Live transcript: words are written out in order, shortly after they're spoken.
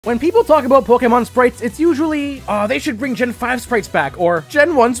When people talk about Pokemon sprites, it's usually, they should bring Gen 5 sprites back, or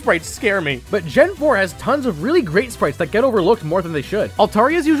Gen 1 sprites scare me. But Gen 4 has tons of really great sprites that get overlooked more than they should.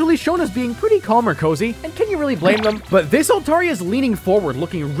 Altaria is usually shown as being pretty calm or cozy, and can you really blame them? But this Altaria is leaning forward,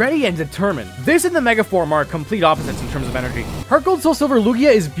 looking ready and determined. This and the Mega Form are complete opposites in terms of energy. Heart Gold Soul Silver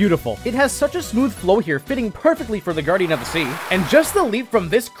Lugia is beautiful. It has such a smooth flow here, fitting perfectly for the Guardian of the Sea. And just the leap from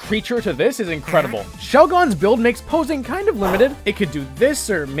this creature to this is incredible. Shelgon's build makes posing kind of limited. It could do this,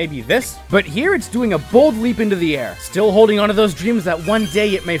 or maybe this. But here it's doing a bold leap into the air, still holding onto those dreams that one day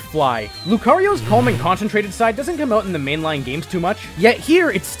it may fly. Lucario's calm and concentrated side doesn't come out in the mainline games too much, yet here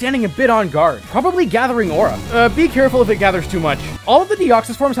it's standing a bit on guard, probably gathering aura. Be careful if it gathers too much. All of the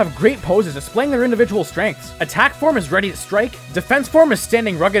Deoxys forms have great poses displaying their individual strengths. Attack form is ready to strike, defense form is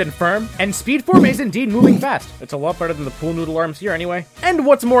standing rugged and firm, and speed form is indeed moving fast. It's a lot better than the pool noodle arms here anyway. And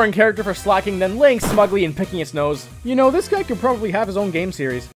what's more in character for slacking than laying smugly and picking its nose? You know, this guy could probably have his own game series.